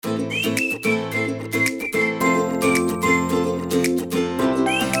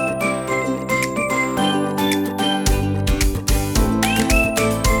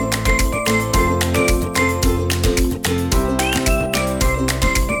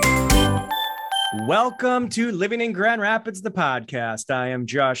Welcome to Living in Grand Rapids, the podcast. I am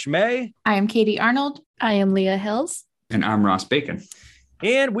Josh May. I am Katie Arnold. I am Leah Hills. And I'm Ross Bacon.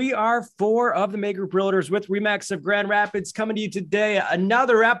 And we are four of the May Group Realtors with RE/MAX of Grand Rapids coming to you today.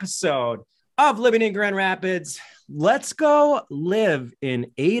 Another episode of Living in Grand Rapids. Let's go live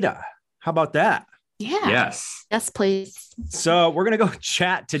in Ada. How about that? Yeah. Yes. Yes, please. So we're going to go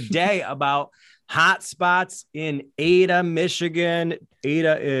chat today about hot spots in Ada, Michigan.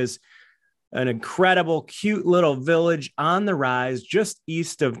 Ada is an incredible, cute little village on the rise just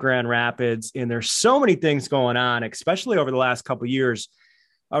east of Grand Rapids. And there's so many things going on, especially over the last couple of years.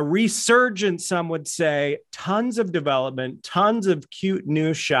 A resurgence, some would say, tons of development, tons of cute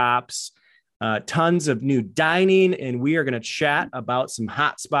new shops, tons of new dining. And we are going to chat about some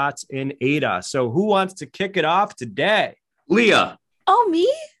hot spots in Ada. So who wants to kick it off today? Leah. Oh, me?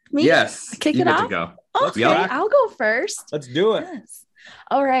 Yes. Kick you it get off? to go. Okay, Yep. I'll go first. Let's do it. Yes.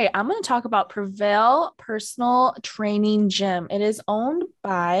 All right. I'm going to talk about Prevail Personal Training Gym. It is owned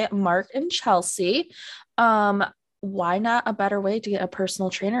by Mark and Chelsea. Why not a better way to get a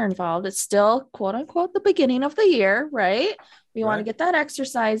personal trainer involved? It's still, quote unquote, the beginning of the year, right? We want to get that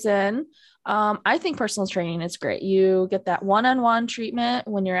exercise in. I think personal training is great. You get that one-on-one treatment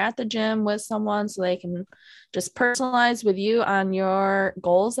when you're at the gym with someone so they can just personalize with you on your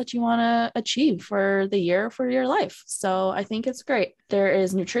goals that you want to achieve for the year, for your life. So I think it's great. There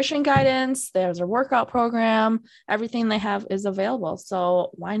is nutrition guidance. There's a workout program. Everything they have is available. So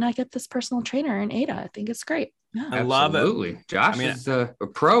why not get this personal trainer in Ada? I think it's great. Yeah. I love it. Absolutely. Josh is a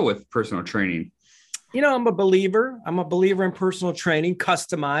pro with personal training. You know, I'm a believer in personal training,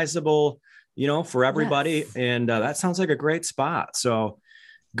 customizable, for everybody. Yes. And that sounds like a great spot. So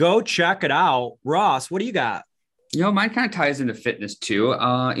go check it out. Ross, what do you got? Mine kind of ties into fitness too.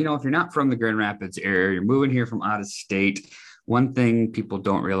 If you're not from the Grand Rapids area, you're moving here from out of state. One thing people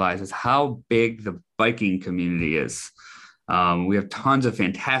don't realize is how big the biking community is. We have tons of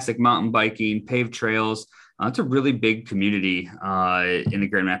fantastic mountain biking, paved trails. It's a really big community in the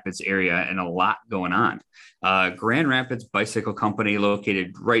Grand Rapids area and a lot going on. Grand Rapids Bicycle Company,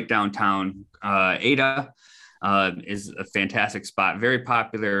 located right downtown Ada, is a fantastic spot. Very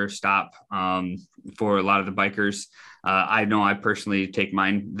popular stop for a lot of the bikers. I know I personally take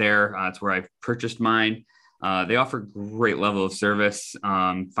mine there. It's where I've purchased mine. They offer great level of service,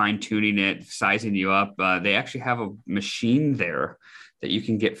 fine tuning it, sizing you up. They actually have a machine there that you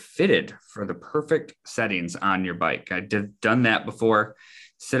can get fitted for the perfect settings on your bike. Done that before.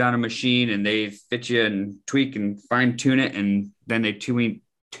 Sit on a machine and they fit you and tweak and fine tune it. And then they tune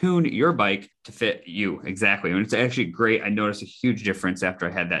your bike to fit you exactly. And it's actually great. I noticed a huge difference after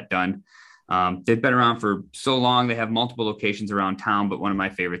I had that done. They've been around for so long. They have multiple locations around town, but one of my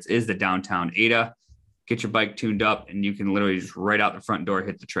favorites is the downtown Ada. Get your bike tuned up and you can literally just right out the front door,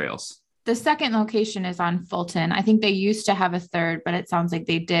 hit the trails. The second location is on Fulton. I think they used to have a third, but it sounds like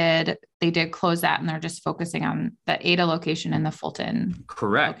they did close that and they're just focusing on the Ada location and the Fulton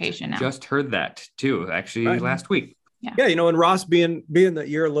location now. Just heard that too, actually last week. Yeah. And Ross being that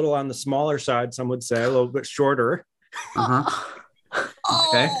you're a little on the smaller side, some would say a little bit shorter.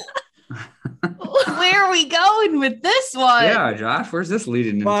 Okay. Where are we going with this one? Yeah, Josh, where's this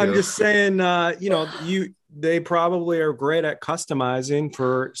leading into? Well, I'm just saying, they probably are great at customizing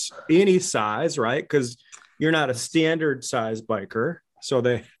for any size, right? Because you're not a standard size biker. So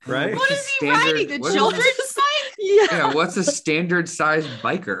right? What is he riding? The children's bike? Yeah. What's a standard size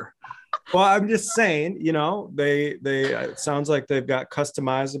biker? Well, I'm just saying, they it sounds like they've got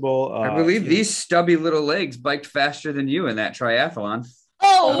customizable. I believe these stubby little legs biked faster than you in that triathlon.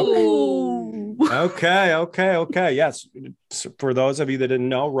 Oh, okay. Yes. For those of you that didn't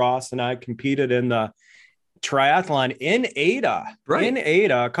know, Ross and I competed in the triathlon in Ada,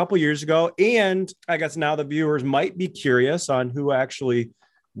 a couple years ago. And I guess now the viewers might be curious on who actually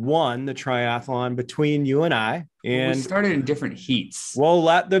won the triathlon between you and I. And we started in different heats. We'll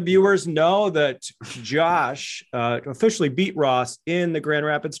let the viewers know that Josh officially beat Ross in the Grand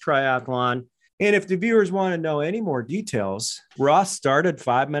Rapids Triathlon. And if the viewers want to know any more details, Ross started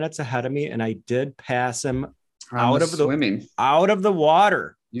 5 minutes ahead of me, and I did pass him out of the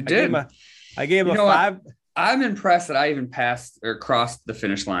water. You did. I gave him a 5. I'm impressed that I even passed or crossed the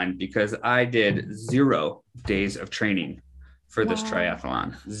finish line because I did 0 days of training for this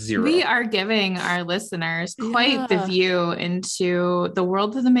triathlon. 0. We are giving our listeners quite the view into the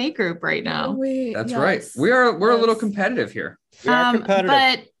world of the May Group right now. That's right. We're a little competitive here. We are competitive.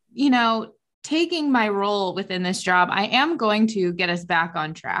 But taking my role within this job, I am going to get us back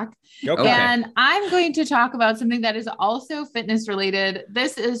on track. Okay. And I'm going to talk about something that is also fitness related.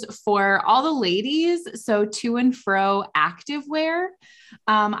 This is for all the ladies. So to and fro activewear.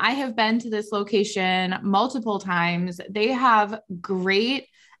 I have been to this location multiple times. They have great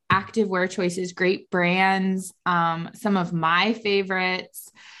activewear choices, great brands. Some of my favorites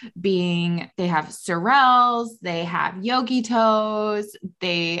being they have Sorels, they have Yogi Toes,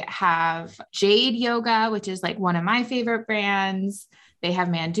 they have Jade Yoga, which is like one of my favorite brands. They have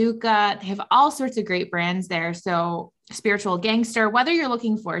Manduka. They have all sorts of great brands there. So Spiritual Gangster, whether you're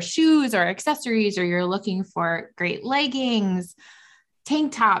looking for shoes or accessories, or you're looking for great leggings,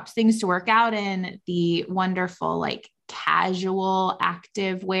 tank tops, things to work out in, the wonderful like casual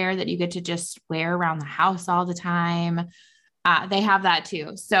active wear that you get to just wear around the house all the time. They have that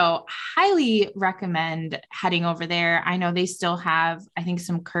too. So highly recommend heading over there. I know they still have, I think,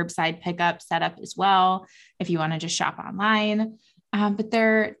 some curbside pickup set up as well, if you want to just shop online. But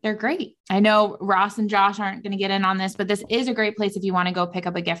they're great. I know Ross and Josh aren't going to get in on this, but this is a great place if you want to go pick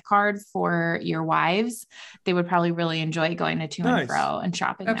up a gift card for your wives. They would probably really enjoy going to To and Fro and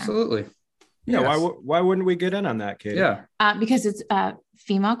shopping Absolutely. there. Yeah. Yes. Why wouldn't we get in on that, Katie? Yeah. Because it's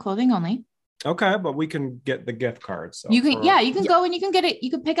female clothing only. Okay, but we can get the gift card. So you can go and you can get it. You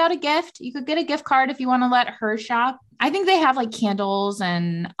could pick out a gift. You could get a gift card if you want to let her shop. I think they have like candles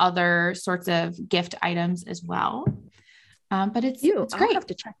and other sorts of gift items as well. But it's great. I'll have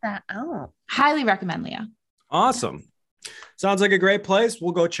to check that out. Highly recommend, Leah. Awesome. Sounds like a great place.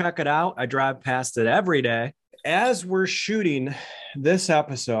 We'll go check it out. I drive past it every day. As we're shooting this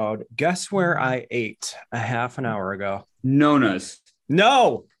episode, guess where I ate a half an hour ago? Nona's.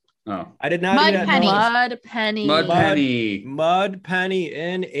 No. Oh, I did not Mud eat at Penny. Nona's. Mud Penny. Mud Penny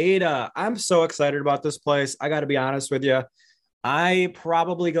in Ada. I'm so excited about this place. I got to be honest with you. I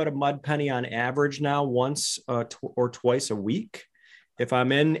probably go to Mud Penny on average now once or twice a week. If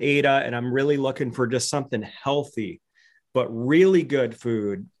I'm in Ada and I'm really looking for just something healthy, but really good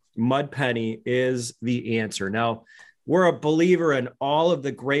food, Mud Penny is the answer. Now, we're a believer in all of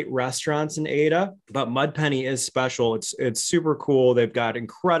the great restaurants in Ada, but Mud Penny is special. It's super cool. They've got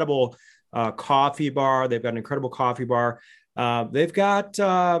incredible coffee bar. They've got an incredible coffee bar. They've got,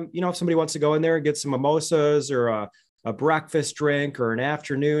 if somebody wants to go in there and get some mimosas or a breakfast drink or an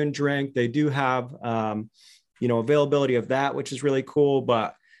afternoon drink, they do have, availability of that, which is really cool.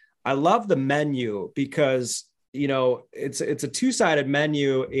 But I love the menu because it's a two-sided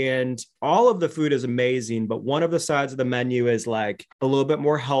menu and all of the food is amazing. But one of the sides of the menu is like a little bit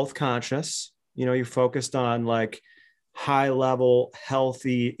more health conscious. You're focused on like high level,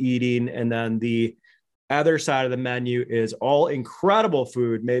 healthy eating. And then the other side of the menu is all incredible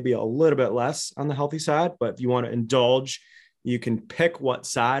food, maybe a little bit less on the healthy side. But if you want to indulge, you can pick what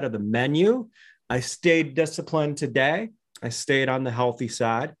side of the menu. I stayed disciplined today. I stayed on the healthy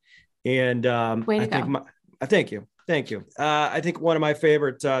side. And thank you. I think one of my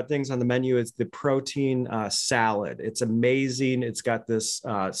favorite things on the menu is the protein salad. It's amazing. It's got this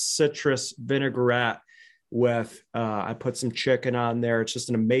citrus vinaigrette with, I put some chicken on there. It's just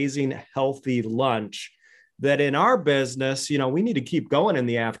an amazing, healthy lunch that in our business, we need to keep going in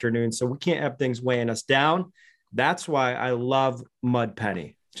the afternoon. So we can't have things weighing us down. That's why I love Mud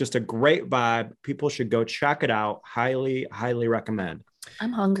Penny. Just a great vibe. People should go check it out. Highly, highly recommend.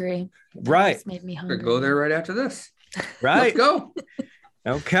 I'm hungry. Right. This made me hungry. Go there right after this. Right. Let's go.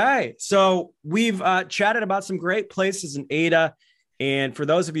 Okay. So we've chatted about some great places in Ada. And for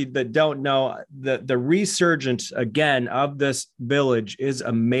those of you that don't know, the resurgence again of this village is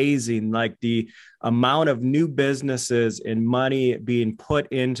amazing. Like the amount of new businesses and money being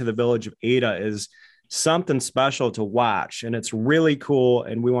put into the village of Ada is something special to watch. And it's really cool.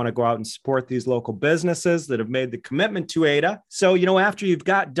 And we want to go out and support these local businesses that have made the commitment to Ada. So, after you've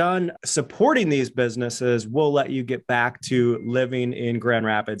got done supporting these businesses, we'll let you get back to living in Grand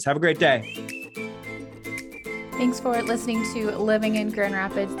Rapids. Have a great day. Thanks for listening to Living in Grand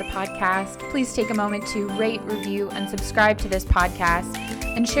Rapids, the podcast. Please take a moment to rate, review, and subscribe to this podcast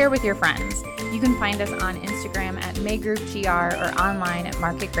and share with your friends. You can find us on Instagram at MayGroupGR or online at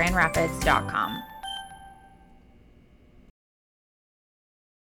marketgrandrapids.com.